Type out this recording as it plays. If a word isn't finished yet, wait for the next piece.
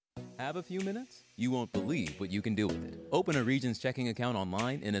Have a few minutes? You won't believe what you can do with it. Open a Regions checking account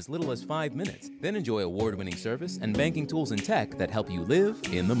online in as little as 5 minutes. Then enjoy award-winning service and banking tools and tech that help you live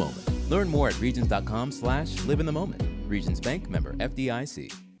in the moment. Learn more at regions.com/live in the moment. Regions Bank, member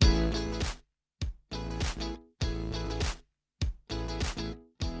FDIC.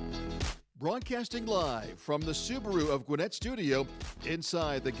 Broadcasting live from the Subaru of Gwinnett studio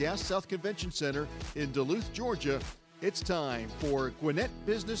inside the Gas South Convention Center in Duluth, Georgia, it's time for Gwinnett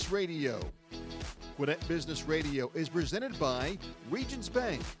Business Radio. Gwinnett Business Radio is presented by Regions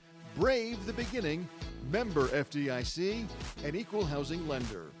Bank, Brave the Beginning, member FDIC, and equal housing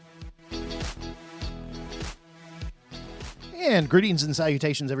lender. And greetings and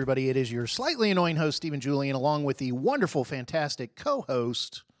salutations, everybody. It is your slightly annoying host, Stephen Julian, along with the wonderful, fantastic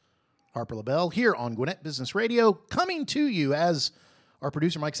co-host, Harper LaBelle, here on Gwinnett Business Radio, coming to you, as our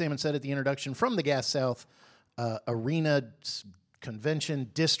producer Mike Salmon said at the introduction, from the Gas South Arena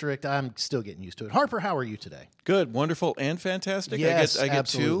Convention District. I'm still getting used to it. Harper, how are you today? Good, wonderful, and fantastic. Yes, I get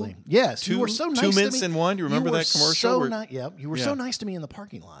absolutely. two. Yes, you were so nice 2 to minutes me. in one. You remember that commercial? You were so nice to me in the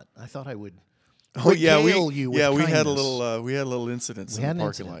parking lot. I thought I would. Oh yeah, regale you with we had a kindness. we had a little incident in the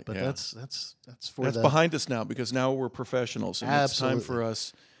parking lot. But yeah. that's that's behind us now, because now we're professionals, and Absolutely. it's time for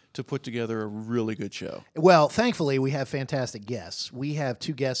us to put together a really good show. Well, thankfully, we have fantastic guests. We have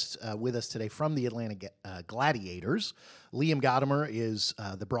two guests with us today from the Atlanta Gladiators. Liam Gotimer is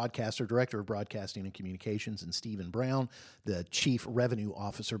the director of broadcasting and communications, and Stephen Brown, the chief revenue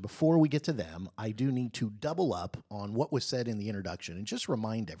officer. Before we get to them, I do need to double up on what was said in the introduction and just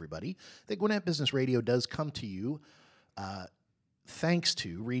remind everybody that Gwinnett Business Radio does come to you thanks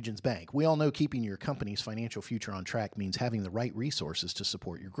to Regions Bank. We all know keeping your company's financial future on track means having the right resources to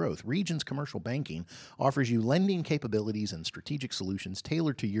support your growth. Regions Commercial Banking offers you lending capabilities and strategic solutions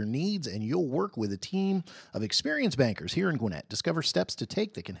tailored to your needs, and you'll work with a team of experienced bankers here in Gwinnett. Discover steps to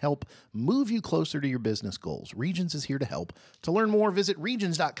take that can help move you closer to your business goals. Regions is here to help. To learn more, visit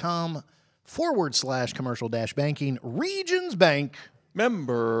regions.com/commercial-banking. Regions Bank,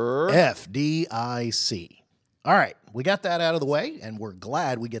 member FDIC. All right, we got that out of the way, and we're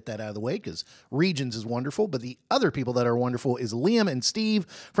glad we get that out of the way because Regions is wonderful, but the other people that are wonderful is Liam and Steve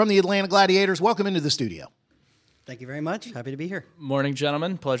from the Atlanta Gladiators. Welcome into the studio. Thank you very much. Happy to be here. Morning,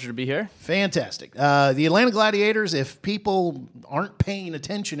 gentlemen. Pleasure to be here. Fantastic. The Atlanta Gladiators, if people aren't paying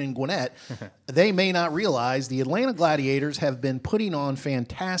attention in Gwinnett, they may not realize the Atlanta Gladiators have been putting on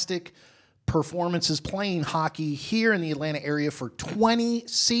fantastic performances playing hockey here in the Atlanta area for 20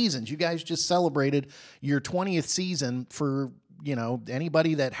 seasons. You guys just celebrated your 20th season. For,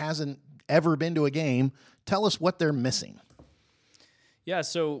 anybody that hasn't ever been to a game, tell us what they're missing. Yeah,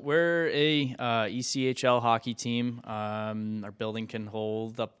 so we're a ECHL hockey team. Our building can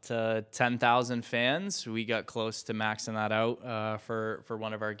hold up to 10,000 fans. We got close to maxing that out for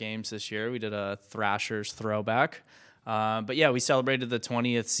one of our games this year. We did a Thrashers throwback. But yeah, we celebrated the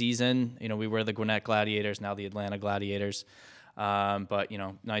 20th season. We were the Gwinnett Gladiators, now the Atlanta Gladiators. But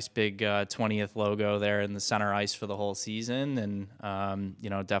nice big 20th logo there in the center ice for the whole season. And,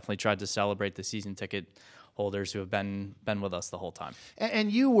 definitely tried to celebrate the season ticket holders who have been with us the whole time. And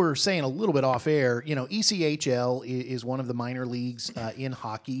you were saying a little bit off air, ECHL is one of the minor leagues in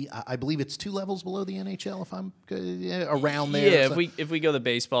hockey. I believe it's 2 levels below the NHL, if I'm around there. Yeah, if we go the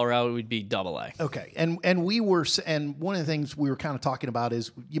baseball route, it would be AA. Okay, and one of the things we were kind of talking about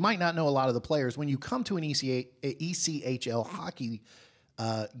is you might not know a lot of the players. When you come to an ECHL hockey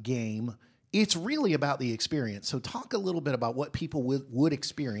game, it's really about the experience. So talk a little bit about what people would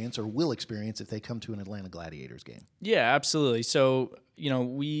experience or will experience if they come to an Atlanta Gladiators game. Yeah, absolutely. So,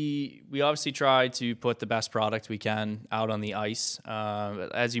 we obviously try to put the best product we can out on the ice.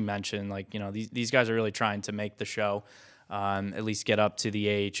 As you mentioned, these guys are really trying to make the show, at least get up to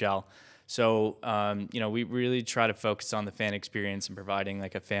the AHL. So, we really try to focus on the fan experience and providing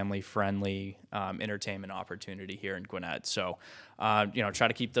a family-friendly entertainment opportunity here in Gwinnett. So, try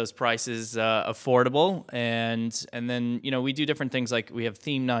to keep those prices affordable. And then, we do different things like we have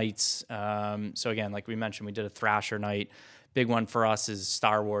theme nights. So, again, like we mentioned, we did a Thrasher night. Big one for us is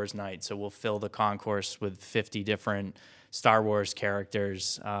Star Wars night. So we'll fill the concourse with 50 different Star Wars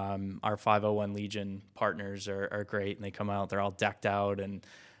characters. Our 501 Legion partners are great, and they come out. They're all decked out, and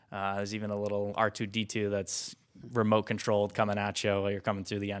there's even a little R2-D2 that's remote controlled coming at you while you're coming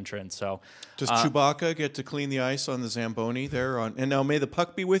through the entrance. So, does Chewbacca get to clean the ice on the Zamboni there? And now, may the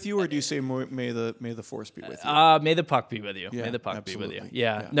puck be with you, or do you say may the force be with you? May the puck be with you. Yeah, may the puck absolutely. be with you.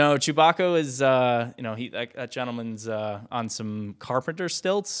 Yeah. No, Chewbacca is that gentleman's on some carpenter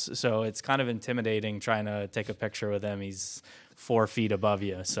stilts, so it's kind of intimidating trying to take a picture with him. He's 4 feet above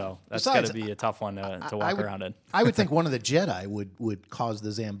you. So that's got to be a tough one to walk around in. I would think one of the Jedi would cause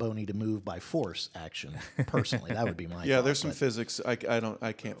the Zamboni to move by force action. Personally, that would be my thought, there's some physics. I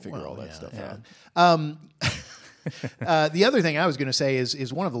can't figure all that stuff out. The other thing I was going to say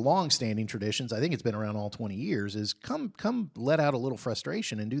is one of the long-standing traditions. I think it's been around all 20 years. Is come let out a little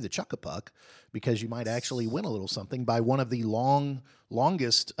frustration and do the chuck-a-puck, because you might actually win a little something by one of the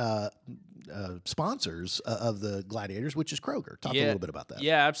longest sponsors of the Gladiators, which is Kroger. Talk a little bit about that.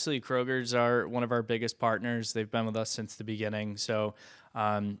 Yeah, absolutely. Kroger's are one of our biggest partners. They've been with us since the beginning. So,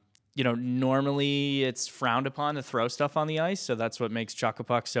 normally it's frowned upon to throw stuff on the ice. So that's what makes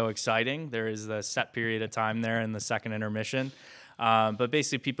Chuck-a-Puck so exciting. There is the set period of time there in the second intermission. But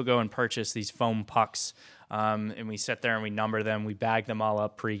basically people go and purchase these foam pucks, and we sit there and we number them. We bag them all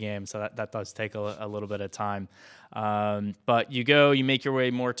up pregame. So that does take a little bit of time. But you make your way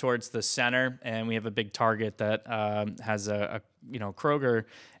more towards the center, and we have a big target that has a Kroger,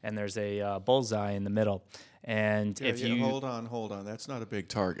 and there's a bullseye in the middle. And if you hold on, that's not a big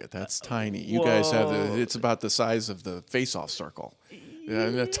target. That's tiny. You guys have it's about the size of the face-off circle.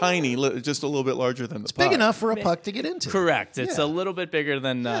 Tiny, just a little bit larger than the puck. Big enough for a puck to get into. Correct. It's a little bit bigger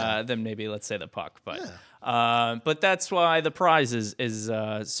than maybe, let's say, the puck, but that's why the prize is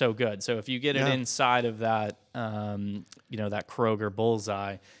so good. So if you get it inside of that that Kroger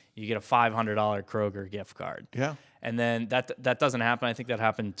bullseye, you get a $500 Kroger gift card. Yeah. And then that doesn't happen. I think that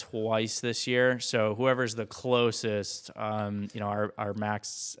happened twice this year. So whoever's the closest, our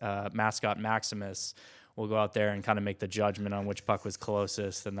mascot Maximus will go out there and kind of make the judgment on which puck was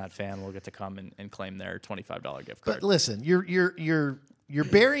closest, and that fan will get to come and claim their $25 gift card. But listen, you're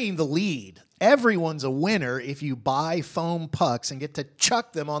burying the lead. Everyone's a winner if you buy foam pucks and get to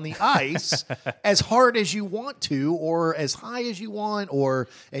chuck them on the ice as hard as you want to, or as high as you want,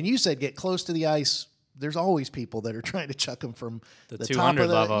 and you said get close to the ice. There's always people that are trying to chuck them from the 200 top of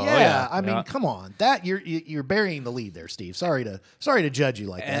the level. Yeah, I mean, come on, that you're burying the lead there, Steve. Sorry to judge you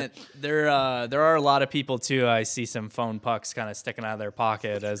like that. There are a lot of people too. I see some foam pucks kind of sticking out of their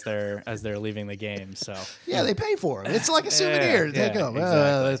pocket as they're leaving the game. So yeah, they pay for them. It's like a souvenir. Take them.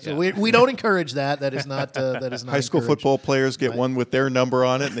 Exactly. We don't encourage that. That is not. High school football players get one with their number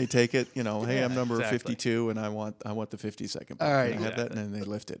on it, and they take it. Hey, I'm number 52, and I want the 52nd. All right, I have that, and then they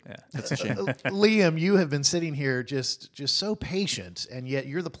lift it. Yeah. That's a shame. Liam, you have been sitting here just so patient, and yet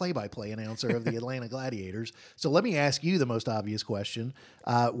you're the play-by-play announcer of the Atlanta Gladiators. So let me ask you the most obvious question.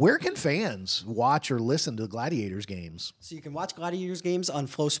 Where can fans watch or listen to the Gladiators games? So you can watch Gladiators games on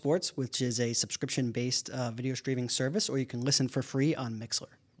Flow Sports, which is a subscription-based video streaming service, or you can listen for free on Mixler.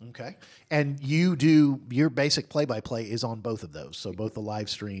 Okay. And you do your basic play-by-play is on both of those, so both the live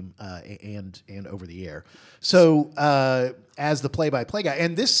stream and over the air. So as the play-by-play guy,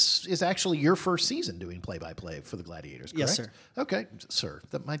 and this is actually your first season doing play-by-play for the Gladiators, correct? Yes, sir. Okay, sir.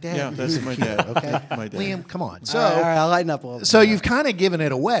 My dad. Yeah, that's my dad. Okay, my dad. Liam, come on. So, all right, I'll lighten up a little bit. So you've kind of given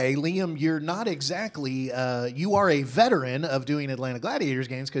it away, Liam. You're not exactly. You are a veteran of doing Atlanta Gladiators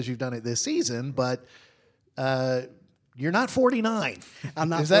games because you've done it this season, but. You're not 49. I'm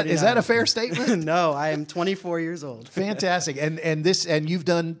not. Is that a fair statement? No, I am 24 years old. Fantastic. And you've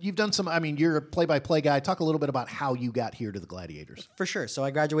done some. I mean, you're a play-by-play guy. Talk a little bit about how you got here to the Gladiators. For sure. So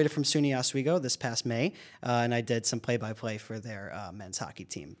I graduated from SUNY Oswego this past May, and I did some play-by-play for their men's hockey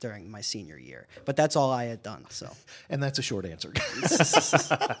team during my senior year. But that's all I had done. So. And that's a short answer.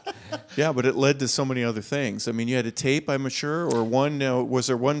 Yeah, but it led to so many other things. I mean, you had a tape, I'm sure, or one. Was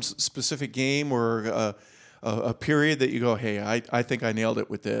there one specific game or? A period that you go, hey, I think I nailed it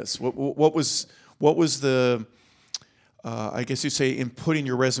with this. What was the I guess you'd say in putting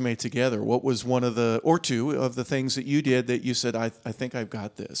your resume together, what was one of the or two of the things that you did that you said, I think I've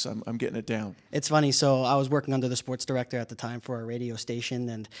got this. I'm getting it down. It's funny. So I was working under the sports director at the time for a radio station,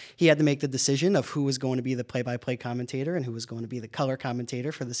 and he had to make the decision of who was going to be the play-by-play commentator and who was going to be the color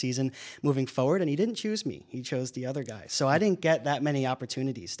commentator for the season moving forward. And he didn't choose me. He chose the other guy. So I didn't get that many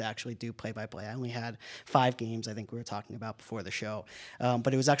opportunities to actually do play-by-play. I only had 5 games, I think we were talking about before the show.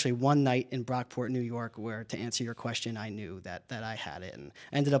 But it was actually one night in Brockport, New York, where, to answer your question, I knew that I had it, and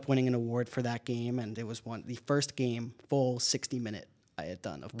I ended up winning an award for that game, and it was the first game, full 60-minute I had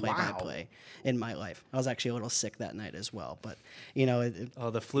done of play-by-play in my life. I was actually a little sick that night as well, but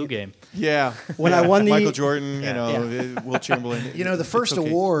the flu game. Yeah, when I won the Michael Jordan, Will Chamberlain. The first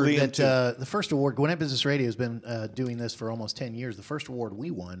award the first award, Gwinnett Business Radio has been doing this for almost 10 years. The first award we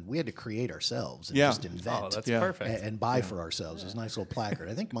won, we had to create ourselves and just invent. Oh, that's perfect. And buy for ourselves. It's a nice little placard.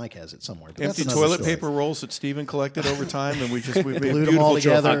 I think Mike has it somewhere. But empty toilet paper rolls that Steven collected over time, and we made glued them all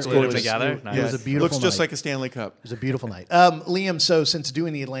together. Glued them together. It was a beautiful Looks just night. like a Stanley Cup. It was a beautiful night. Liam, so since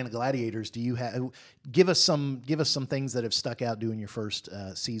doing the Atlanta Gladiators, do you have give us some things that have stuck out doing your first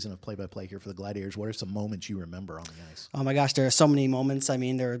season of play-by-play here for the Gladiators? What are some moments you remember on the ice? Oh my gosh, there are so many moments. I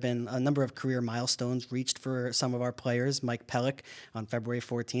mean, there have been a number of career milestones reached for some of our players. Mike Pellick on February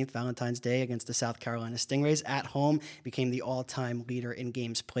 14th, Valentine's Day, against the South Carolina Stingrays at home, became the all-time leader in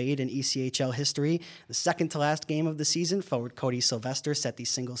games played in ECHL history. The second to last game of the season, forward Cody Sylvester set the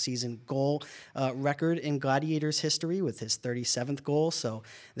single-season goal record in Gladiators history with his 37th goal. So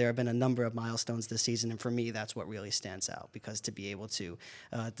there have been a number of milestones this season, and for me, that's what really stands out, because to be able to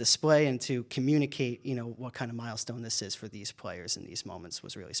display and to communicate, what kind of milestone this is for these players in these moments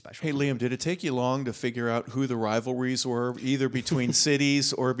was really special. Hey, Liam, did it take you long to figure out who the rivalries were, either between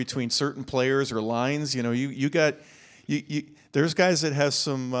cities or between certain players or lines? There's guys that have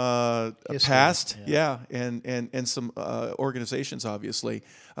some past, and some organizations, obviously.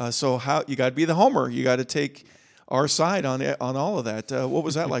 So how you got to be the homer, you got to take our side on all of that. What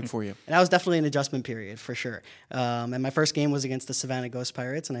was that like for you? And that was definitely an adjustment period for sure. And my first game was against the Savannah Ghost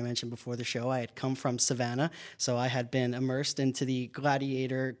Pirates, and I mentioned before the show I had come from Savannah, so I had been immersed into the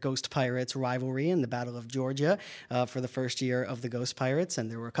Gladiator Ghost Pirates rivalry in the Battle of Georgia for the first year of the Ghost Pirates, and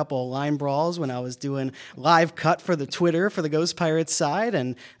there were a couple of line brawls when I was doing live cut for the Twitter for the Ghost Pirates side,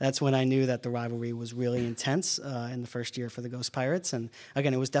 and that's when I knew that the rivalry was really intense in the first year for the Ghost Pirates. And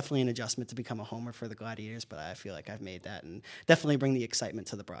again, it was definitely an adjustment to become a homer for the Gladiators, but I feel like I've made that and definitely bring the excitement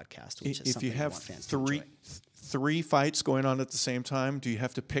to the broadcast, which is if something you have I want fans to enjoy. Three fights going on at the same time, do you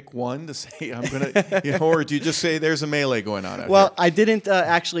have to pick one to say I'm gonna, or do you just say there's a melee going on out Well, here? I didn't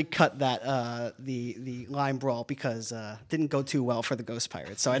actually cut that the line brawl because it didn't go too well for the Ghost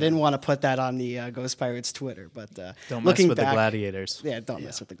Pirates, so I didn't want to put that on the Ghost Pirates Twitter. But Don't looking mess with back, the Gladiators. Yeah, don't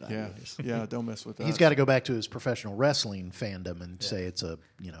mess with the Gladiators. Yeah, don't mess with that. He's got to go back to his professional wrestling fandom and say it's a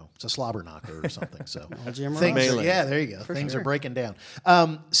slobber knocker or something. So Jim things Ross. are, there you go. Things are breaking down.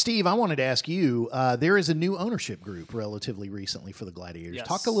 Steve, I wanted to ask you. There is a new ownership group relatively recently for the Gladiators. Yes.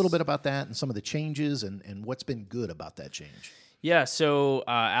 Talk a little bit about that and some of the changes and what's been good about that change. Yeah, so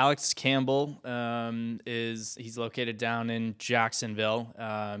Alex Campbell he's located down in Jacksonville.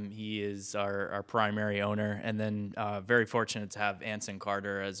 He is our primary owner, and then very fortunate to have Anson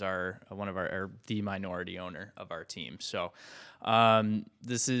Carter as the minority owner of our team. So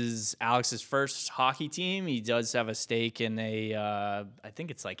this is Alex's first hockey team. He does have a stake in I think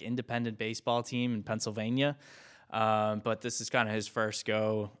it's like independent baseball team in Pennsylvania. But this is kind of his first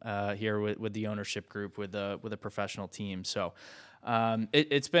go here with the ownership group with a professional team. So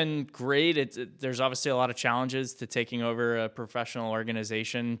it's been great. There's obviously a lot of challenges to taking over a professional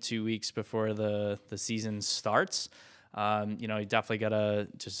organization 2 weeks before the season starts. You definitely got to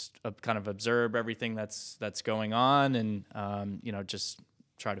just kind of observe everything that's going on and just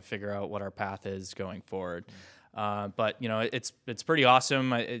try to figure out what our path is going forward. But it's pretty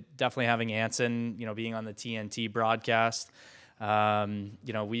awesome. Definitely having Anson, being on the TNT broadcast.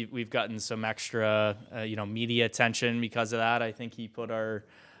 We've gotten some extra, media attention because of that. I think he put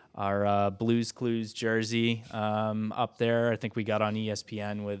our Blues Clues jersey up there. I think we got on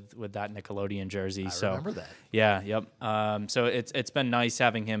ESPN with that Nickelodeon jersey. I remember that. Yeah, yep. So it's been nice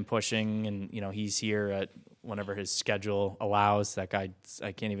having him pushing, and he's here at whenever his schedule allows. That guy,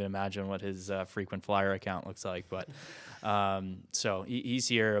 I can't even imagine what his frequent flyer account looks like, but so he's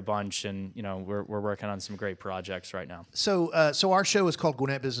here a bunch, and we're working on some great projects right now. So our show is called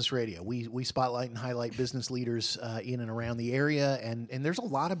Gwinnett Business Radio. We spotlight and highlight business leaders in and around the area, and there's a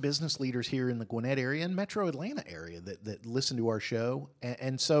lot of business leaders here in the Gwinnett area and Metro Atlanta area that listen to our show,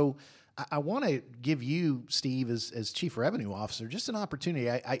 and so I want to give you, Steve, as Chief Revenue Officer, just an opportunity.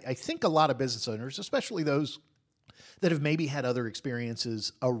 I think a lot of business owners, especially those that have maybe had other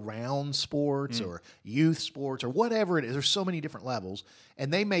experiences around sports or youth sports or whatever it is, there's so many different levels,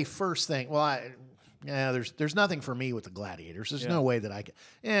 and they may first think, well, there's nothing for me with the Gladiators. There's no way that I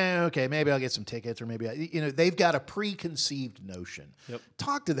can. Okay, maybe I'll get some tickets, or maybe they've got a preconceived notion. Yep.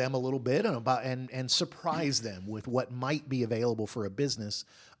 Talk to them a little bit and surprise them with what might be available for a business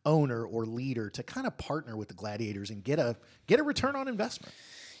owner or leader to kind of partner with the Gladiators and get a return on investment.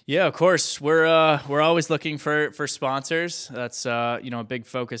 Yeah, of course. We're always looking for sponsors. That's a big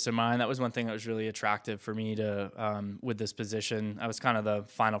focus of mine. That was one thing that was really attractive for me to with this position. I was kind of the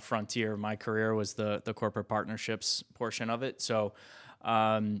final frontier of my career was the corporate partnerships portion of it. So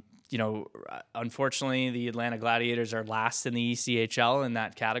unfortunately, the Atlanta Gladiators are last in the ECHL in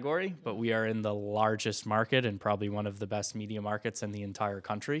that category, but we are in the largest market and probably one of the best media markets in the entire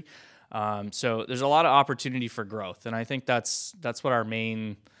country. So there's a lot of opportunity for growth, and I think that's what our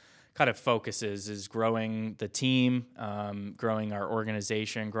main kind of focus is growing the team, growing our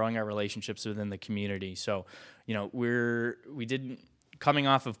organization, growing our relationships within the community. So, we didn't coming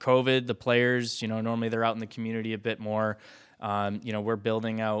off of COVID, the players, normally they're out in the community a bit more. We're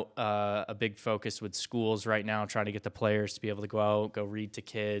building out a big focus with schools right now, trying to get the players to be able to go out, go read to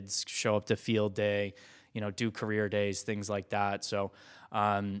kids, show up to field day, do career days, things like that. So,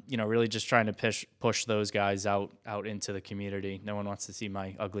 really just trying to push those guys out into the community. No one wants to see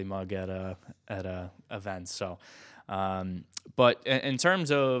my ugly mug at a event. So, but in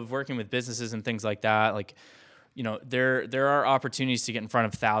terms of working with businesses and things like that, like, there are opportunities to get in front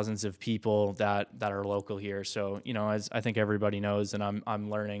of thousands of people that are local here. So, as I think everybody knows, and I'm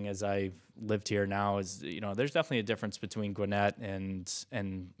learning as I've lived here now, is, there's definitely a difference between Gwinnett and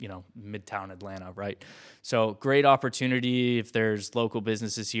Midtown Atlanta, right? So great opportunity if there's local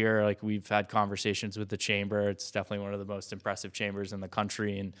businesses here. Like, we've had conversations with the chamber. It's definitely one of the most impressive chambers in the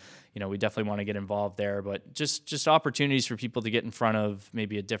country. And, we definitely want to get involved there, but just opportunities for people to get in front of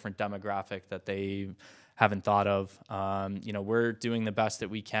maybe a different demographic that they haven't thought of. We're doing the best that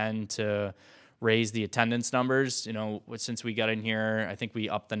we can to raise the attendance numbers. Since we got in here, I think we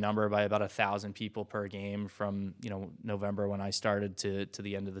upped the number by about 1,000 people per game from, November when I started to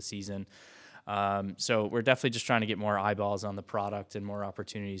the end of the season. So we're definitely just trying to get more eyeballs on the product and more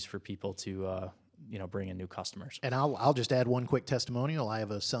opportunities for people to, bring in new customers. And I'll just add one quick testimonial. I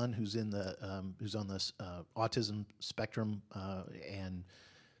have a son who's on the autism spectrum, and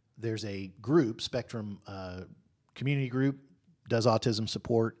there's a group, Spectrum community group, does autism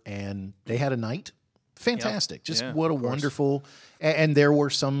support, and they had a night. Fantastic. Yep. Just Yeah, what a wonderful, and there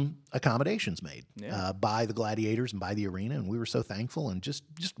were some accommodations made by the Gladiators and by the arena, and we were so thankful, and just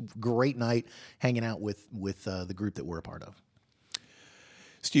great night hanging out with the group that we're a part of.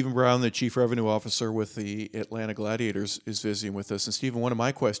 Stephen Brown, the Chief Revenue Officer with the Atlanta Gladiators, is visiting with us. And Stephen, one of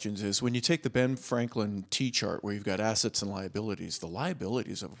my questions is, when you take the Ben Franklin T-chart where you've got assets and liabilities, the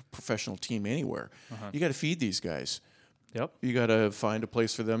liabilities of a professional team anywhere, you got to feed these guys. Yep. You got to find a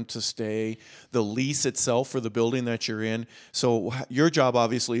place for them to stay, the lease itself for the building that you're in. So your job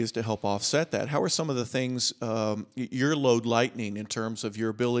obviously is to help offset that. How are some of the things you're load lightening in terms of your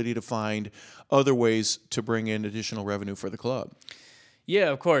ability to find other ways to bring in additional revenue for the club? Yeah,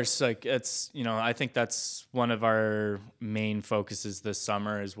 of course. Like, it's, I think that's one of our main focuses this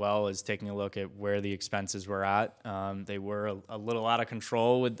summer as well, is taking a look at where the expenses were at. They were a little out of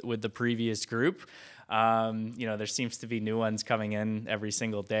control with the previous group. There seems to be new ones coming in every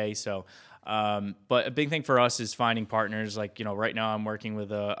single day. So, but a big thing for us is finding partners. Like, right now I'm working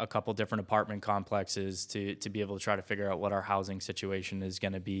with a couple different apartment complexes to be able to try to figure out what our housing situation is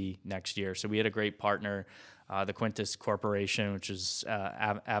going to be next year. So we had a great partner, the Quintus Corporation, which is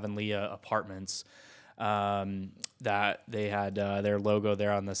Avonlea Apartments, that they had their logo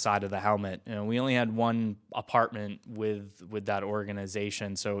there on the side of the helmet. We only had one apartment with that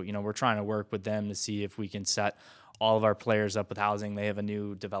organization. So, we're trying to work with them to see if we can set all of our players up with housing. They have a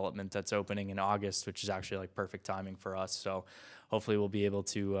new development that's opening in August, which is actually like perfect timing for us. So hopefully we'll be able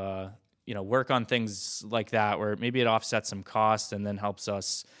to, work on things like that, where maybe it offsets some cost and then helps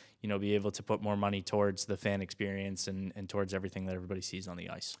us, be able to put more money towards the fan experience and towards everything that everybody sees on the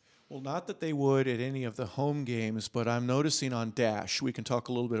ice. Well, not that they would at any of the home games, but I'm noticing on Dash, we can talk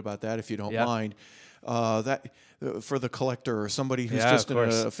a little bit about that if you don't mind, that for the collector or somebody who's just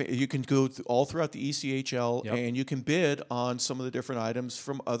you can go all throughout the ECHL and you can bid on some of the different items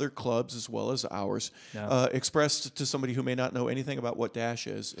from other clubs as well as ours, expressed to somebody who may not know anything about what Dash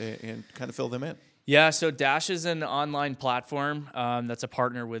is, and kind of fill them in. Yeah, so Dash is an online platform that's a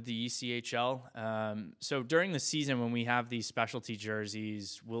partner with the ECHL. So during the season, when we have these specialty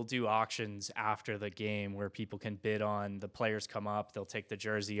jerseys, we'll do auctions after the game where people can bid on, the players come up, they'll take the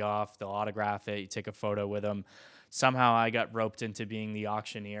jersey off, they'll autograph it, you take a photo with them. Somehow I got roped into being the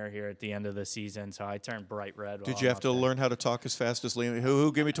auctioneer here at the end of the season, so I turned bright red. Did you have to learn how to talk as fast as Liam?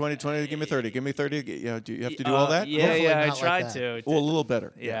 Who give me 20, 20, give me 30, give me 30. Do you have to do all that? Yeah, I tried to. Well, a little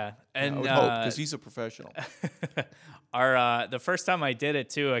better. Yeah. And I would hope, because he's a professional. The first time I did it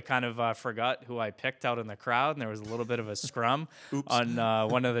too, I kind of forgot who I picked out in the crowd, and there was a little bit of a scrum on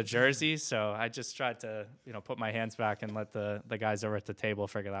one of the jerseys. So I just tried to, put my hands back and let the guys over at the table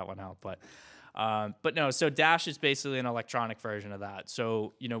figure that one out. But no, so Dash is basically an electronic version of that.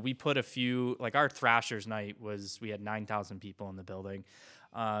 So, we put a few, like our Thrashers night we had 9,000 people in the building.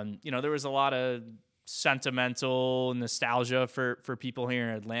 There was a lot of sentimental nostalgia for people here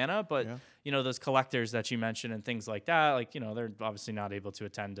in Atlanta, but those collectors that you mentioned and things like that, like, they're obviously not able to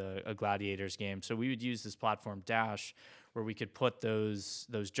attend a Gladiators game. So we would use this platform Dash where we could put those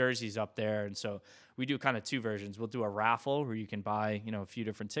jerseys up there. And so we do kind of two versions. We'll do a raffle where you can buy, a few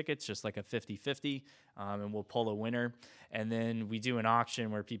different tickets, just like a 50-50, and we'll pull a winner. And then we do an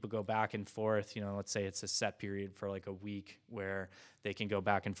auction where people go back and forth. Let's say it's a set period for like a week where they can go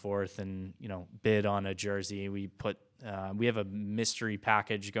back and forth and, bid on a jersey. We have a mystery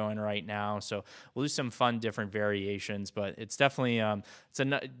package going right now. So we'll do some fun, different variations, but it's definitely, it's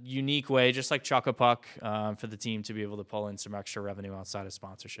a unique way, just like Chuck-a-Puck, for the team to be able to pull in some extra revenue outside of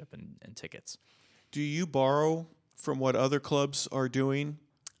sponsorship and tickets. Do you borrow from what other clubs are doing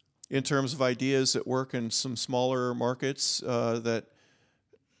in terms of ideas that work in some smaller markets that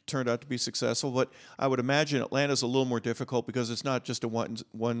turned out to be successful? But I would imagine Atlanta's a little more difficult because it's not just a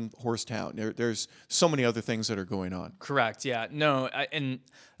one horse town. There's so many other things that are going on. Correct. Yeah. No. And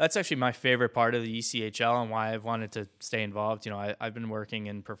that's actually my favorite part of the ECHL and why I've wanted to stay involved. I've been working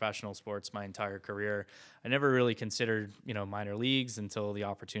in professional sports my entire career. I never really considered, minor leagues until the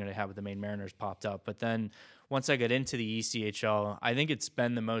opportunity I had with the Maine Mariners popped up. But then once I got into the ECHL, I think it's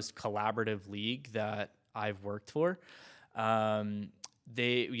been the most collaborative league that I've worked for.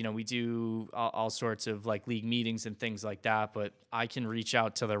 We do all sorts of like league meetings and things like that, but I can reach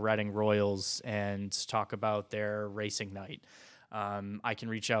out to the Reading Royals and talk about their racing night. I can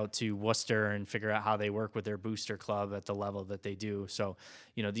reach out to Worcester and figure out how they work with their booster club at the level that they do. So,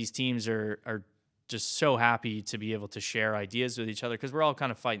 these teams are just so happy to be able to share ideas with each other because we're all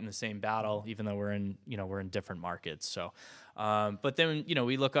kind of fighting the same battle, even though we're in different markets. So, but then,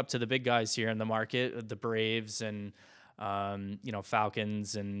 we look up to the big guys here in the market, the Braves and,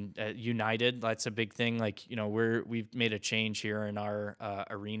 Falcons and United. That's a big thing. Like, we've made a change here in our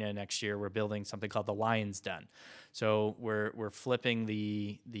arena next year. We're building something called the Lions Den. So we're flipping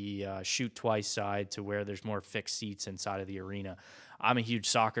the shoot twice side to where there's more fixed seats inside of the arena. I'm a huge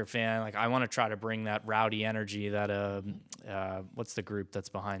soccer fan. Like, I want to try to bring that rowdy energy that what's the group that's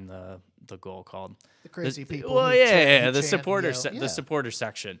behind the goal called? The crazy people. Well, the supporter the supporter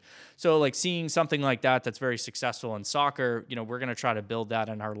section. So like seeing something like that's very successful in soccer, we're going to try to build that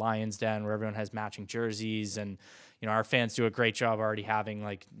in our Lions Den where everyone has matching jerseys and our fans do a great job already having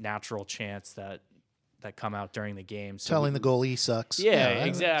like natural chants that come out during the game. So telling the goalie sucks. Yeah,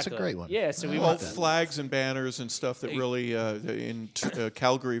 exactly. It's a great one. Yeah, so we want flags and banners and stuff that really in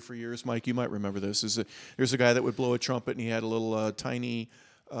Calgary for years, Mike, you might remember this. There's a guy that would blow a trumpet and he had a little tiny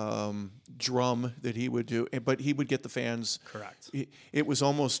drum that he would do, but he would get the fans. Correct. It was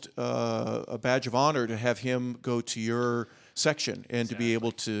almost a badge of honor to have him go to your section and to be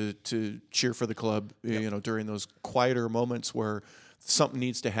able to cheer for the club, during those quieter moments where something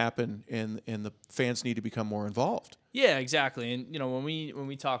needs to happen and the fans need to become more involved. Yeah, exactly. And when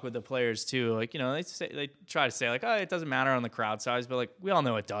we talk with the players too, like they try to say like, oh, it doesn't matter on the crowd size, but like we all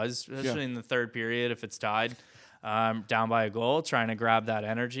know it does, especially in the third period if it's tied down by a goal, trying to grab that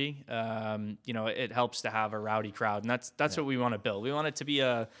energy. It helps to have a rowdy crowd, and that's what we want to build. We want it to be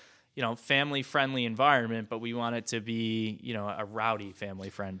a family-friendly environment, but we want it to be, a rowdy,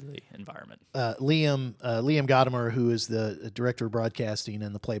 family-friendly environment. Liam Gotimer, who is the director of broadcasting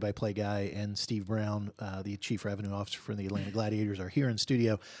and the play-by-play guy, and Steve Brown, the chief revenue officer for the Atlanta Gladiators, are here in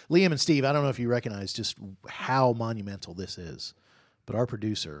studio. Liam and Steve, I don't know if you recognize just how monumental this is, but our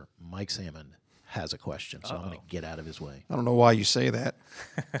producer, Mike Salmon, has a question, so I'm going to get out of his way. I don't know why you say that.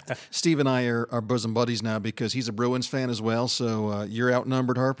 Steve and I are bosom buddies now because he's a Bruins fan as well, so you're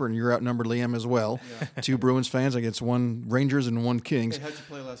outnumbered, Harper, and you're outnumbered, Liam, as well. Yeah. Two Bruins fans against one Rangers and one Kings. Hey, how'd you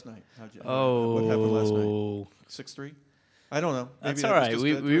play last night? What happened last night? 6-3? I don't know. Maybe that's all right.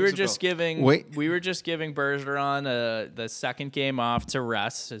 We were just giving Bergeron the second game off to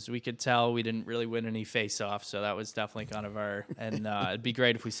rest. As we could tell, we didn't really win any face-offs, so that was definitely kind of our. And it'd be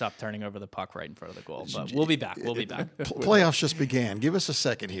great if we stopped turning over the puck right in front of the goal. But we'll be back. Playoffs just began. Give us a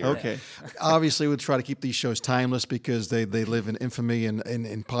second here. Okay. Obviously, we'll try to keep these shows timeless because they live in infamy and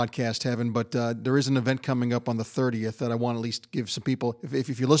in podcast heaven. But there is an event coming up on the 30th that I want to at least give some people.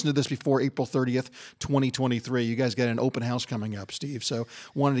 If you listen to this before April 30th, 2023, you guys got an open house coming up, Steve. So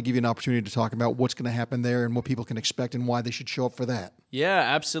wanted to give you an opportunity to talk about what's going to happen there and what people can expect and why they should show up for that. Yeah,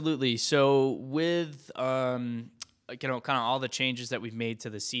 absolutely. So with kind of all the changes that we've made to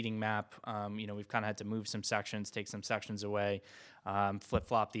the seating map, we've kind of had to move some sections, take some sections away,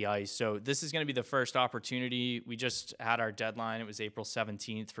 flip-flop the ice. So this is going to be the first opportunity. We just had our deadline. It was April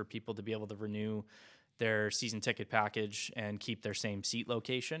 17th for people to be able to renew their season ticket package and keep their same seat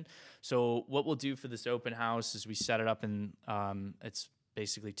location. So what we'll do for this open house is we set it up in it's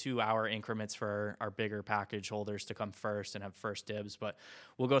basically 2-hour increments for our bigger package holders to come first and have first dibs. But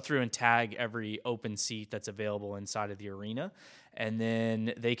we'll go through and tag every open seat that's available inside of the arena. And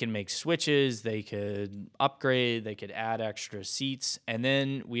then they can make switches, they could upgrade, they could add extra seats. And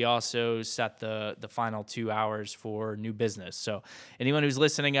then we also set the final 2 hours for new business. So anyone who's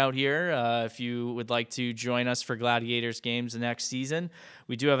listening out here, if you would like to join us for Gladiators games the next season,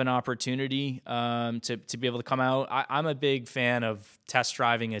 we do have an opportunity to be able to come out. I'm a big fan of test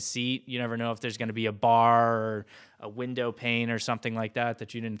driving a seat. You never know if there's going to be a bar or a window pane or something like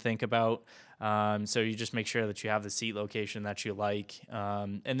that you didn't think about. So you just make sure that you have the seat location that you like.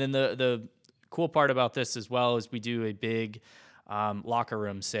 And then the cool part about this as well is we do a big locker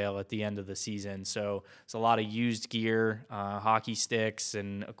room sale at the end of the season. So it's a lot of used gear, hockey sticks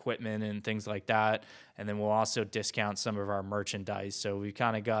and equipment and things like that. And then we'll also discount some of our merchandise. So we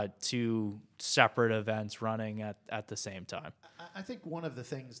kind of got two separate events running at the same time. I think one of the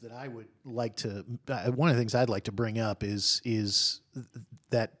things that I would like to, one of the things I'd like to bring up is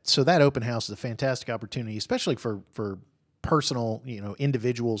that, so that open house is a fantastic opportunity, especially for personal,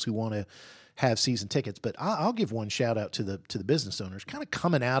 individuals who want to have season tickets. But I'll give one shout out to the business owners, kind of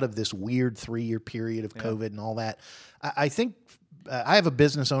coming out of this weird 3-year period of COVID and all that. I think I have a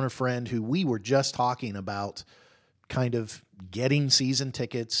business owner friend who we were just talking about kind of getting season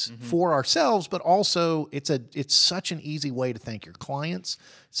tickets for ourselves, but also it's such an easy way to thank your clients,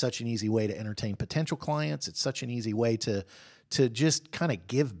 such an easy way to entertain potential clients. It's such an easy way to just kind of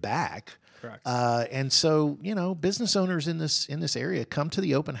give back. Correct. And so, business owners in this area, come to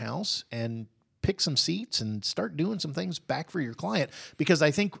the open house and pick some seats and start doing some things back for your client, because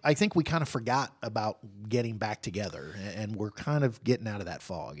I think we kind of forgot about getting back together, and we're kind of getting out of that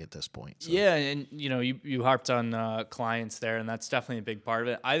fog at this point. So. Yeah, and you harped on clients there, and that's definitely a big part of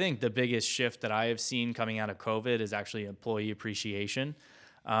it. I think the biggest shift that I have seen coming out of COVID is actually employee appreciation.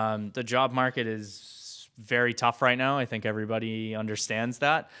 The job market is very tough right now. I think everybody understands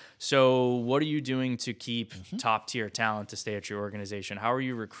that. So what are you doing to keep top tier talent to stay at your organization? How are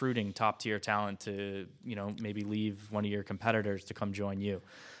you recruiting top tier talent to, maybe leave one of your competitors to come join you?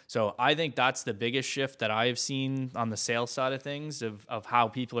 So I think that's the biggest shift that I have seen on the sales side of things, of how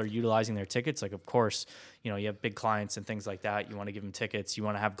people are utilizing their tickets. Like, of course, you have big clients and things like that. You want to give them tickets. You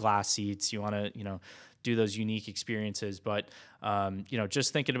want to have glass seats. You want to, do those unique experiences. But,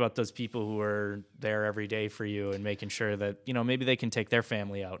 just thinking about those people who are there every day for you and making sure that, maybe they can take their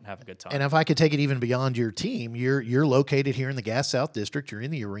family out and have a good time. And if I could take it even beyond your team, you're located here in the Gas South District. You're in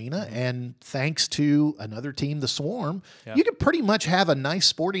the arena. And thanks to another team, the Swarm, you can pretty much have a nice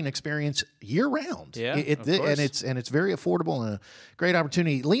sporting experience year round. Yeah, of course. And it's very affordable and a great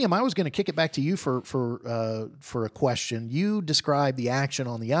opportunity. Liam, I was going to kick it back to you for a question. You described the action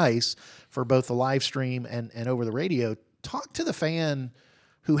on the ice for both the live stream and over the radio. Talk to the fan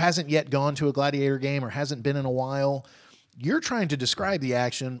who hasn't yet gone to a Gladiator game or hasn't been in a while. You're trying to describe the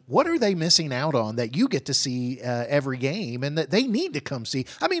action. What are they missing out on that you get to see every game and that they need to come see?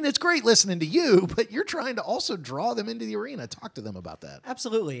 I mean, it's great listening to you, but you're trying to also draw them into the arena. Talk to them about that.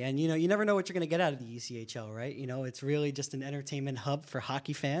 Absolutely. And, you never know what you're going to get out of the ECHL, right? It's really just an entertainment hub for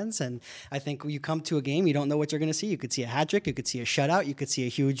hockey fans. And I think when you come to a game, you don't know what you're going to see. You could see a hat trick. You could see a shutout. You could see a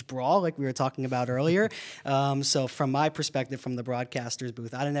huge brawl like we were talking about earlier. So from my perspective, from the broadcaster's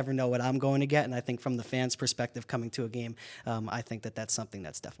booth, I never know what I'm going to get. And I think from the fans' perspective coming to a game, I think that's something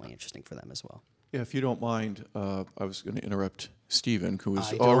that's definitely interesting for them as well. Yeah, if you don't mind, I was going to interrupt Steven, who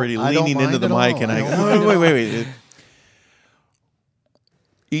was already leaning into the mic, and wait.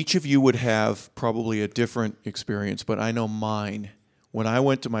 Each of you would have probably a different experience, but I know mine. When I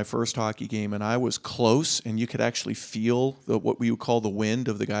went to my first hockey game and I was close and you could actually feel what we would call the wind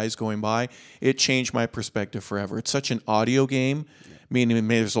of the guys going by, it changed my perspective forever. It's such an audio game. Meaning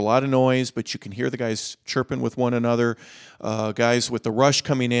there's a lot of noise, but you can hear the guys chirping with one another. Guys with the rush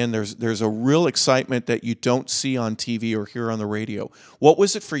coming in, there's a real excitement that you don't see on TV or hear on the radio. What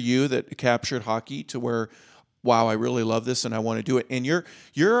was it for you that captured hockey to where, wow, I really love this and I want to do it? And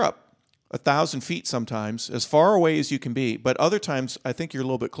you're up 1,000 feet sometimes, as far away as you can be, but other times I think you're a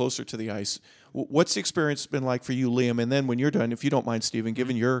little bit closer to the ice. What's the experience been like for you, Liam? And then when you're done, if you don't mind, Steven,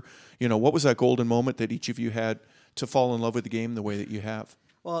 given your, what was that golden moment that each of you had to fall in love with the game the way that you have?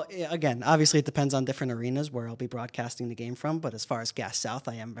 Well, again, obviously it depends on different arenas where I'll be broadcasting the game from, but as far as Gas South,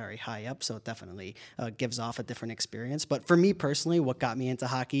 I am very high up, so it definitely gives off a different experience. But for me personally, what got me into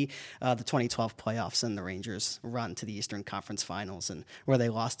hockey, the 2012 playoffs and the Rangers run to the Eastern Conference Finals, and where they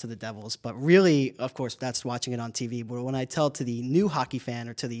lost to the Devils. But really, of course, that's watching it on TV. But when I tell to the new hockey fan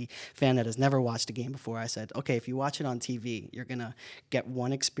or to the fan that has never watched a game before, I said, okay, if you watch it on TV, you're going to get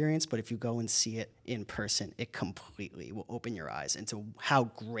one experience, but if you go and see it in person, it completely will open your eyes into how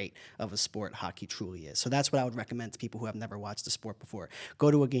great of a sport hockey truly is. So that's what I would recommend to people who have never watched the sport before. Go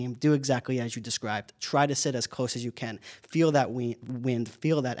to a game, do exactly as you described. Try to sit as close as you can. Feel that wind,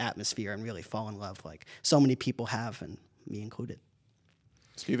 feel that atmosphere, and really fall in love like so many people have, and me included.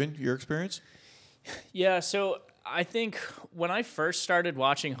 Steven, your experience? Yeah, so I think when I first started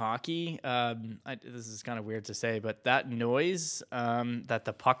watching hockey, this is kind of weird to say, but that noise that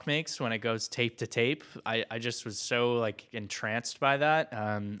the puck makes when it goes tape to tape, I just was so like entranced by that.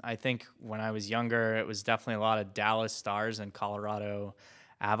 I think when I was younger, it was definitely a lot of Dallas Stars and Colorado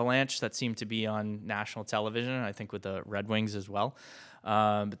Avalanche that seemed to be on national television, I think with the Red Wings as well.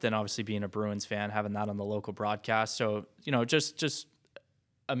 But then obviously being a Bruins fan, having that on the local broadcast. So, just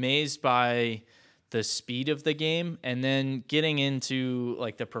amazed by the speed of the game, and then getting into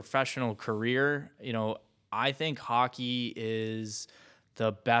like the professional career. I think hockey is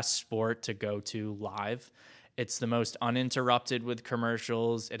the best sport to go to live. It's the most uninterrupted with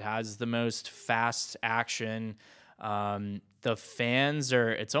commercials. It has the most fast action. The fans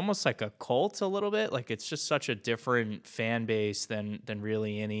it's almost like a cult a little bit. Like it's just such a different fan base than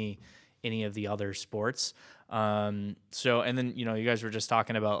really any of the other sports. And then, you guys were just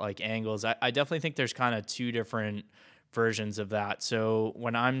talking about like angles. I definitely think there's kind of two different versions of that. So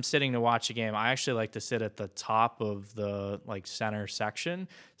when I'm sitting to watch a game, I actually like to sit at the top of the like center section.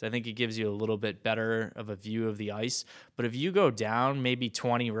 So I think it gives you a little bit better of a view of the ice. But if you go down maybe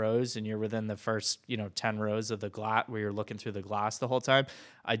 20 rows and you're within the first, 10 rows of the glass where you're looking through the glass the whole time,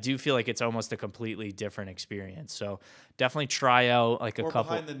 I do feel like it's almost a completely different experience. So definitely try out like a couple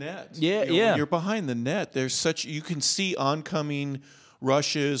behind the net. Yeah, When you're behind the net, you can see oncoming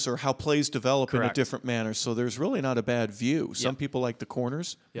rushes or how plays develop Correct. in a different manner. So there's really not a bad view. Some people like the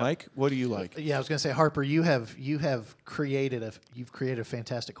corners. Yep. Mike, what do you like? Yeah, I was going to say, Harper, you've created a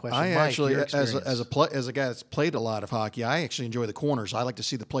fantastic question. I Mike, actually, your as experience. a guy that's played a lot of hockey, I actually enjoy the corners. I like to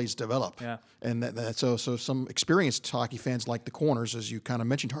see the plays develop. Yeah. And so some experienced hockey fans like the corners, as you kind of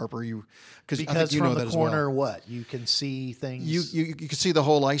mentioned, Harper. Because I think you from know the that corner, as well. what you can see things. You can see the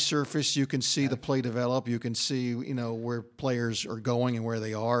whole ice surface. You can see the play develop. You can see where players are going and where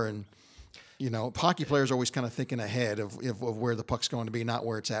they are. And hockey players are always kind of thinking ahead of where the puck's going to be, not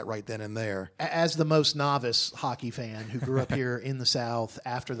where it's at right then and there. As the most novice hockey fan who grew up here in the South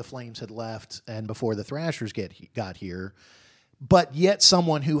after the Flames had left and before the Thrashers got here, but yet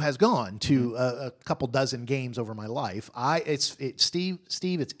someone who has gone to a couple dozen games over my life, Steve,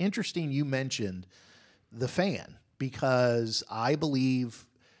 it's interesting you mentioned the fan, because I believe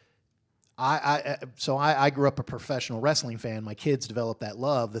I grew up a professional wrestling fan. My kids developed that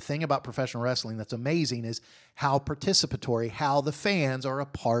love. The thing about professional wrestling that's amazing is how participatory, how the fans are a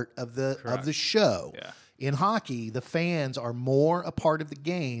part of the show. Yeah. In hockey, the fans are more a part of the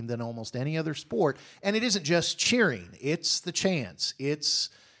game than almost any other sport. And it isn't just cheering. It's the chants. It's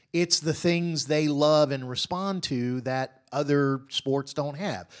the things they love and respond to that other sports don't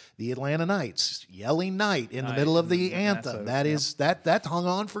have. The Atlanta Knights, yelling night in the middle of the anthem. That hung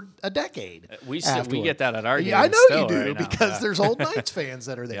on for a decade. We get that at our games. Yeah, I know you do, right now. because there's old Knights fans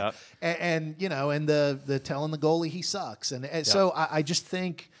that are there. Yep. And the telling the goalie he sucks. And so I just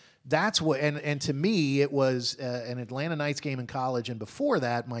think that's what, and to me, it was an Atlanta Knights game in college. And before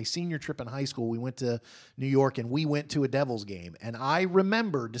that, my senior trip in high school, we went to New York and we went to a Devils game. And I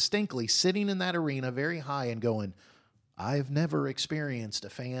remember distinctly sitting in that arena very high and going, I've never experienced a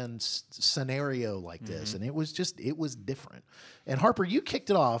fan scenario like this. And it was different. And Harper, you kicked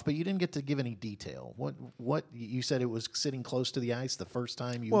it off, but you didn't get to give any detail. What you said, it was sitting close to the ice the first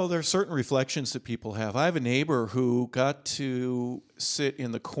time you... Well, there are certain reflections that people have. I have a neighbor who got to sit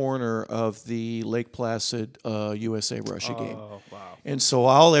in the corner of the Lake Placid USA-Russia game. Oh, wow. And so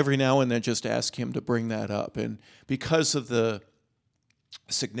I'll every now and then just ask him to bring that up. And because of the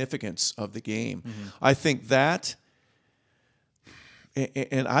significance of the game, I think that...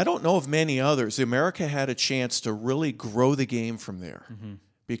 And I don't know of many others. America had a chance to really grow the game from there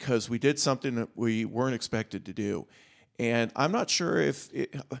because we did something that we weren't expected to do. And I'm not sure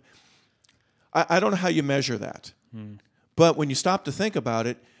I don't know how you measure that. But when you stop to think about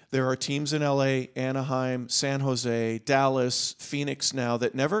it, There are teams in LA, Anaheim, San Jose, Dallas, Phoenix now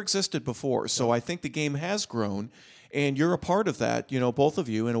that never existed before. So I think the game has grown, and you're a part of that, both of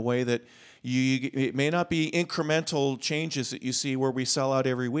you, in a way that it may not be incremental changes that you see where we sell out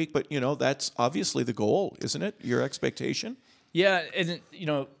every week, but, that's obviously the goal, isn't it? Your expectation? Yeah, and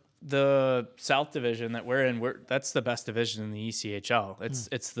the South Division that we're in, that's the best division in the ECHL.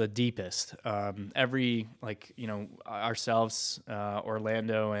 It's the deepest. Ourselves,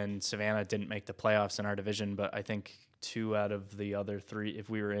 Orlando and Savannah didn't make the playoffs in our division, but I think 2 out of the other 3, if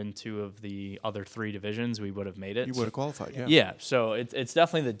we were in 2 of the other 3 divisions, we would have made it. You would have qualified, yeah. Yeah, so it's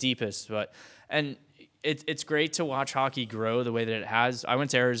definitely the deepest, and it's great to watch hockey grow the way that it has. I went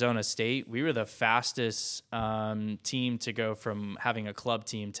to Arizona State. We were the fastest team to go from having a club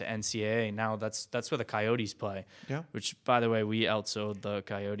team to NCAA. Now that's where the Coyotes play. Yeah. Which, by the way, we outsold the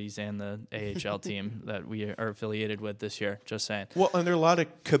Coyotes and the AHL team that we are affiliated with this year. Just saying. Well, and there are a lot of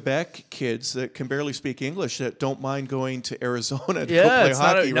Quebec kids that can barely speak English that don't mind going to Arizona to go play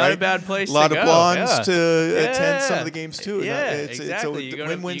hockey, not a bad place to go. A lot of blondes yeah. to attend some of the games too. Yeah, it's exactly. It's a you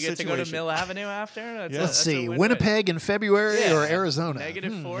win-win get situation. to go to Mill Avenue after. Let's see, Winnipeg in February or Arizona?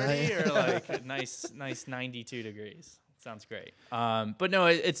 Negative 40 or like nice 92 degrees. Sounds great. But no,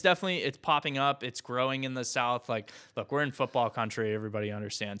 it's definitely popping up. It's growing in the South. Like, look, we're in football country. Everybody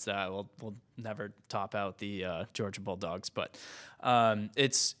understands that. We'll never top out the Georgia Bulldogs, but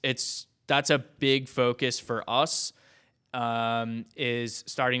that's a big focus for us. Is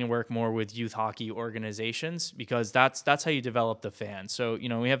starting to work more with youth hockey organizations, because that's how you develop the fans. So,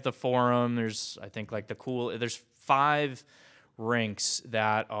 we have the Forum. There's, I think, there's 5 rinks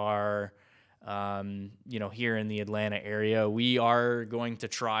that are, here in the Atlanta area. We are going to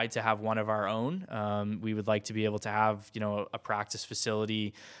try to have one of our own. We would like to be able to have, a practice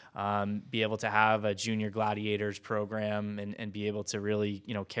facility, be able to have a junior Gladiators program and be able to really,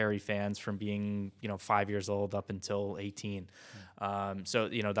 carry fans from being, 5 years old up until 18. So,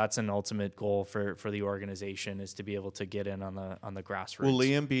 that's an ultimate goal for the organization, is to be able to get in on the grassroots. Will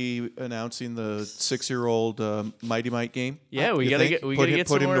Liam be announcing the 6-year-old Mighty Might game? Yeah, we gotta get put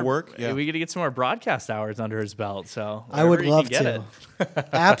some him more, to work. Yeah. We gotta get some more broadcast hours under his belt. So I would love get to.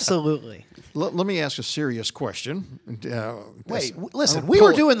 Absolutely. Let me ask a serious question. Wait, listen, we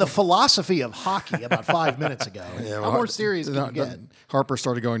were doing the philosophy of hockey about 5 minutes ago. How more serious can you get? Harper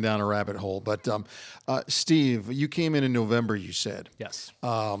started going down a rabbit hole. But Steve, you came in November, you said. Yes.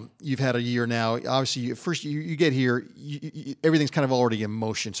 You've had a year now. Obviously, you get here, everything's kind of already in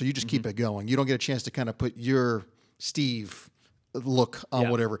motion, so you just keep it going. You don't get a chance to kind of put your Steve look on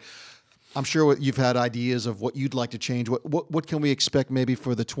whatever. I'm sure you've had ideas of what you'd like to change. What can we expect maybe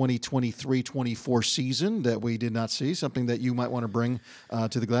for the 2023-24 season that we did not see? Something that you might want to bring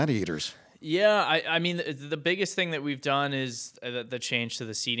to the Gladiators? Yeah, I mean, the biggest thing that we've done is the change to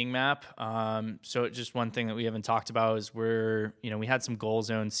the seating map. So just one thing that we haven't talked about is we had some goal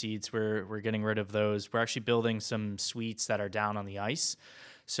zone seats. We're getting rid of those. We're actually building some suites that are down on the ice.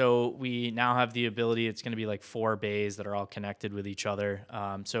 So we now have the ability, it's going to be like 4 bays that are all connected with each other.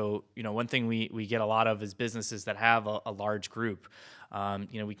 So, one thing we get a lot of is businesses that have a large group.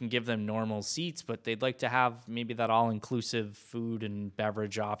 We can give them normal seats, but they'd like to have maybe that all-inclusive food and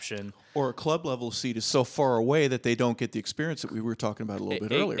beverage option. Or a club level seat is so far away that they don't get the experience that we were talking about a little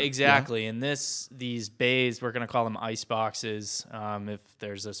bit earlier. Exactly. Yeah. And these bays, we're going to call them ice boxes if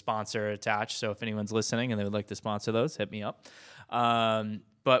there's a sponsor attached. So if anyone's listening and they would like to sponsor those, hit me up.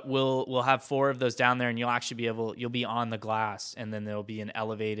 But we'll have 4 of those down there, and you'll be on the glass, and then there'll be an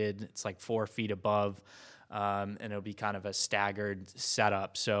elevated, it's like 4 feet above, and it'll be kind of a staggered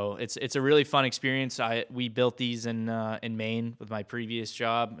setup. So it's a really fun experience. We built these in Maine with my previous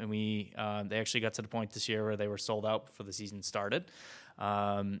job, and they actually got to the point this year where they were sold out before the season started.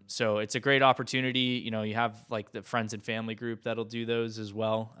 So it's a great opportunity. You have like the friends and family group that'll do those as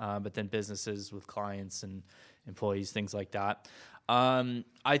well, but then businesses with clients and employees, things like that.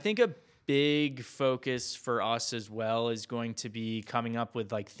 I think a big focus for us as well is going to be coming up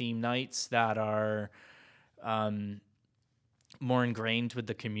with like theme nights that are more ingrained with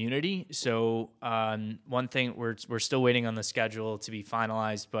the community. So one thing, we're still waiting on the schedule to be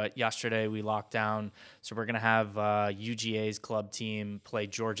finalized, but yesterday we locked down. So we're going to have UGA's club team play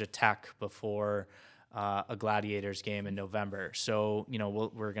Georgia Tech before a Gladiators game in November. So,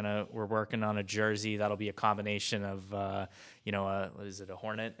 we're working on a jersey that'll be a combination of, what is it, a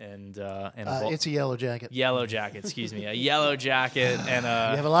Hornet and it's a yellow jacket. Yellow jacket, excuse me. A yellow jacket and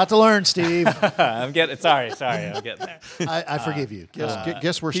you have a lot to learn, Steve. I'm getting there. I forgive you.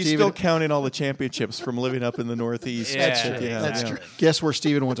 Guess where He's Steven... still counting all the championships from living up in the Northeast. Yeah, That's true. yeah. That's true. Guess where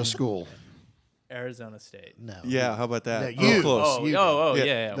Steven went to school? Arizona State. No. Yeah, how about that? No, you. Close. Oh, You-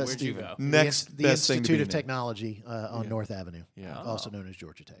 yeah. That's Where'd you Steven. go? Next the best thing to Institute be of named. Technology on North Avenue, Yeah. also known as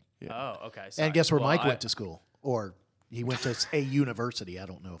Georgia Tech. Oh, okay. And sorry. guess where Well, Mike went to school? Or he went to a university. I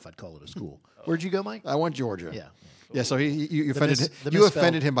don't know if I'd call it a school. Where'd you go, Mike? I went Georgia. Yeah. Yeah, so you The offended mis- the you misspelled-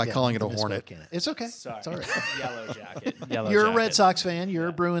 offended him by yeah, calling it the a misspelled hornet. Cannon. It's okay. Sorry. It's all right. Yellow jacket. Yellow You're a jacket. Red Sox fan. You're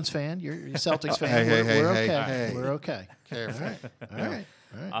a Bruins fan. You're a Celtics fan. Hey, we're hey, okay. hey. We're okay. Careful. All right.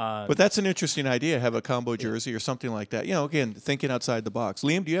 But that's an interesting idea. Have a combo jersey or something like that. Again, thinking outside the box.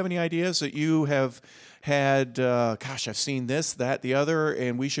 Liam, do you have any ideas that you have had? Gosh, I've seen this, that, the other,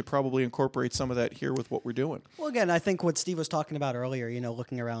 and we should probably incorporate some of that here with what we're doing. Well, again, I think what Steve was talking about earlier,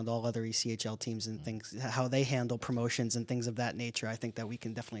 looking around all other ECHL teams and things, how they handle promotions and things of that nature, I think that we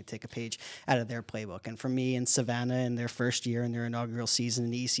can definitely take a page out of their playbook. And for me, in Savannah, in their first year, in their inaugural season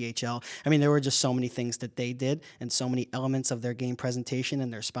in the ECHL, I mean, there were just so many things that they did and so many elements of their game presentation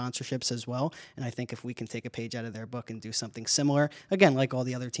and their sponsorships as well. And I think if we can take a page out of their book and do something similar, again, like all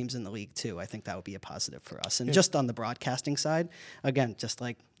the other teams in the league too, I think that would be a positive for us. And just on the broadcasting side, again, just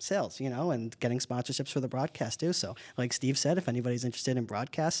like sales, and getting sponsorships for the broadcast too. So like Steve said, if anybody's interested in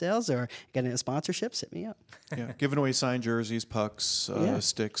broadcast sales or getting a sponsorships, hit me up. Yeah, giving away signed jerseys, pucks, Yeah.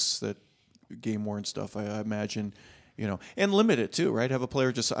 sticks, that game worn stuff. I imagine, and limit it too, right? Have a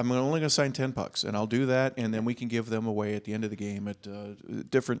player I'm only going to sign 10 pucks, and I'll do that, and then we can give them away at the end of the game at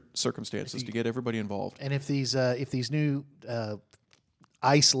different circumstances to get everybody involved. And if these new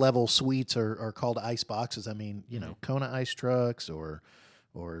ice level suites are called ice boxes, I mean, Kona ice trucks or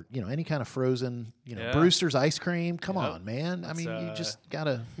any kind of frozen, Yeah. Brewster's ice cream. Come Yep. on, man. I mean, you just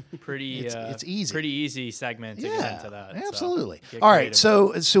gotta. Pretty. It's easy. Pretty easy segment to get into that. so Absolutely. get All right,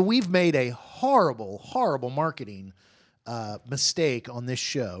 creative. so we've made a horrible marketing mistake on this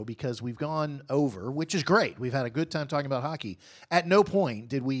show because we've gone over, which is great. We've had a good time talking about hockey. At no point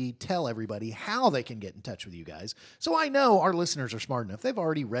did we tell everybody how they can get in touch with you guys. So I know our listeners are smart enough. They've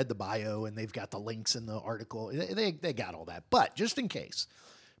already read the bio and they've got the links in the article. They got all that. But just in case,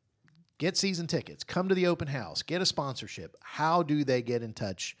 get season tickets, come to the open house, get a sponsorship. How do they get in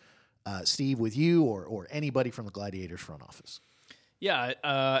touch, Steve, with you or anybody from the Gladiators front office? Yeah,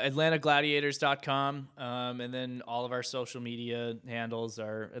 AtlantaGladiators.com, and then all of our social media handles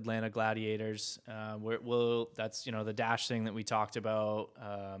are Atlanta Gladiators. That's the dash thing that we talked about.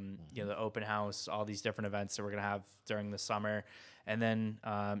 The open house, all these different events that we're gonna have during the summer, and then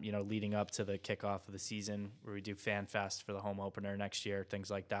leading up to the kickoff of the season where we do Fan Fest for the home opener next year, things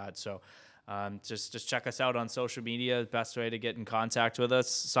like that. So. Just check us out on social media. Best way to get in contact with us.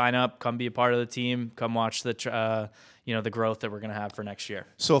 Sign up. Come be a part of the team. Come watch the the growth that we're going to have for next year.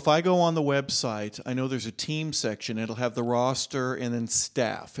 So if I go on the website, I know there's a team section. It'll have the roster and then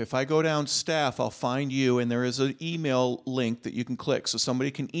staff. If I go down staff, I'll find you, and there is an email link that you can click. So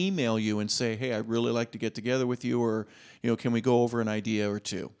somebody can email you and say, hey, I'd really like to get together with you, or can we go over an idea or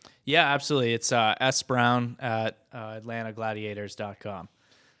two? Yeah, absolutely. It's sbrown at AtlantaGladiators.com.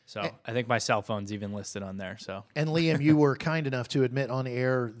 So I think my cell phone's even listed on there. So And Liam, you were kind enough to admit on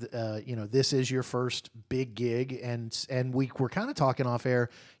air, this is your first big gig, and we were kind of talking off air.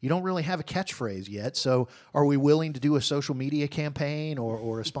 You don't really have a catchphrase yet, so are we willing to do a social media campaign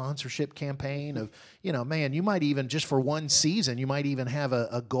or a sponsorship campaign of, man, you might even just for one season, you might even have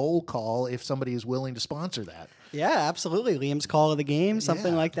a goal call if somebody is willing to sponsor that. Yeah, absolutely. Liam's call of the game,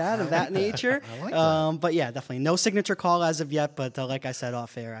 something like that, of that nature. I like that. But yeah, definitely no signature call as of yet. But like I said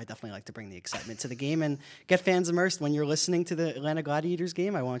off air, I definitely like to bring the excitement to the game and get fans immersed. When you're listening to the Atlanta Gladiators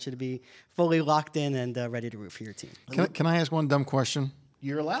game, I want you to be fully locked in and ready to root for your team. Can I ask one dumb question?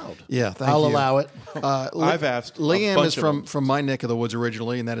 You're allowed. Yeah, thank I'll you. allow it. I've asked. a Liam bunch is of them. from my neck of the woods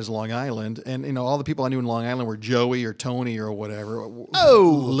originally, and that is Long Island. And all the people I knew in Long Island were Joey or Tony or whatever.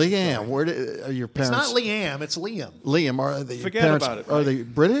 Oh, Liam, where are your It's parents? not Liam, it's Liam. Liam, are the Forget parents? about it, Are Mike. they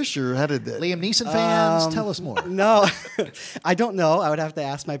British or how did that? Liam Neeson fans, tell us more. No, I don't know. I would have to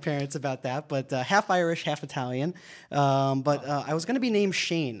ask my parents about that. But half Irish, half Italian. But I was going to be named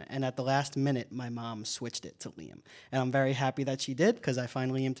Shane, and at the last minute, my mom switched it to Liam. And I'm very happy that she did because I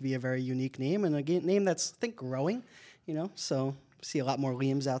find Liam to be a very unique name and a name that's, I think, growing. So see a lot more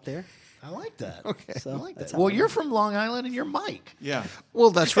Liams out there. I like that. Okay. So I like that's that. how Well, I you're from Long Island and you're Mike. Yeah.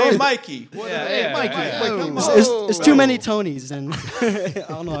 Well, that's Hey, right. Mikey. What Yeah, Mikey. come on. There's too many Tonys and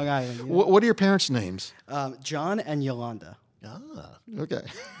on Long Island. What are your parents' names? John and Yolanda. Ah. Okay.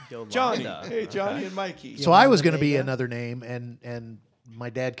 Johnny. Yolanda. Hey, Johnny and Mikey. So I was going to There be you go. another name, and my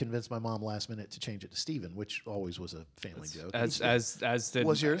dad convinced my mom last minute to change it to Steven, which always was a family joke. As did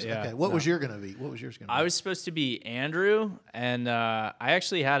was yours? Yeah, Okay. What no. was yours going to be? What was yours going to be? I was supposed to be Andrew, and I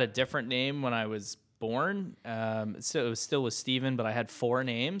actually had a different name when I was born. So it was still with Steven, but I had 4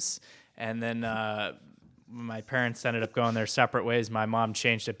 names. And then when my parents ended up going their separate ways, my mom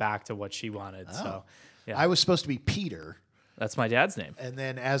changed it back to what she wanted. Oh. So, yeah. I was supposed to be Peter. That's my dad's name. And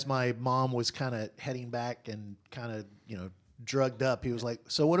then as my mom was kind of heading back and kind of, drugged up, he was like,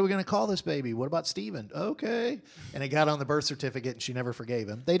 so what are we going to call this baby? What about Steven? Okay. And it got on the birth certificate and she never forgave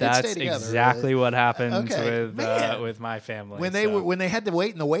him. They did stay together. That's exactly what happened Okay. with my family. When they had to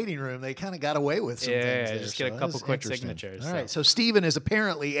wait in the waiting room, they kind of got away with some things there. Just get a couple quick signatures. All right. So Steven is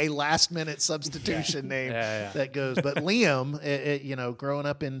apparently a last-minute substitution name that goes. But Liam, growing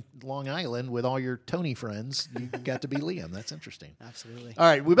up in Long Island with all your Tony friends, you got to be Liam. That's interesting. Absolutely. All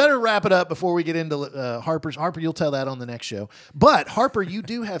right. We better wrap it up before we get into Harper's. Harper, you'll tell that on the next show. But, Harper, you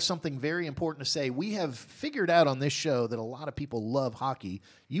do have something very important to say. We have figured out on this show that a lot of people love hockey.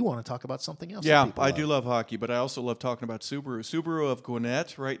 You want to talk about something else? Yeah, I do love hockey, but I also love talking about Subaru. Subaru of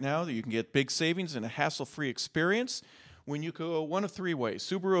Gwinnett right now, you can get big savings and a hassle-free experience when you go one of three ways.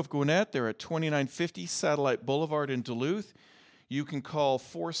 Subaru of Gwinnett, they're at 2950 Satellite Boulevard in Duluth. You can call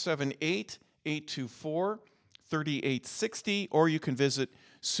 478-824-3860, or you can visit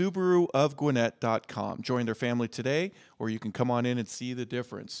SubaruofGwinnett.com. Join their family today, or you can come on in and see the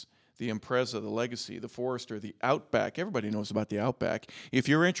difference. The Impreza, the Legacy, the Forester, the Outback. Everybody knows about the Outback. If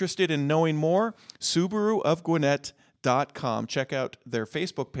you're interested in knowing more, SubaruofGwinnett.com. Check out their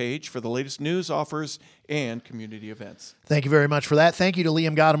Facebook page for the latest news, offers, and community events. Thank you very much for that. Thank you to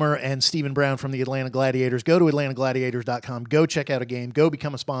Liam Gotimer and Stephen Brown from the Atlanta Gladiators. Go to AtlantaGladiators.com. Go check out a game. Go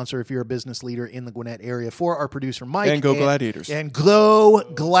become a sponsor if you're a business leader in the Gwinnett area. For our producer, Mike. And go Gladiators. And go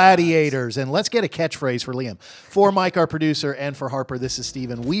Gladiators. And let's get a catchphrase for Liam. For Mike, our producer, and for Harper, this is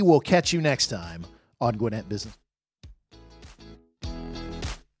Stephen. We will catch you next time on Gwinnett Business.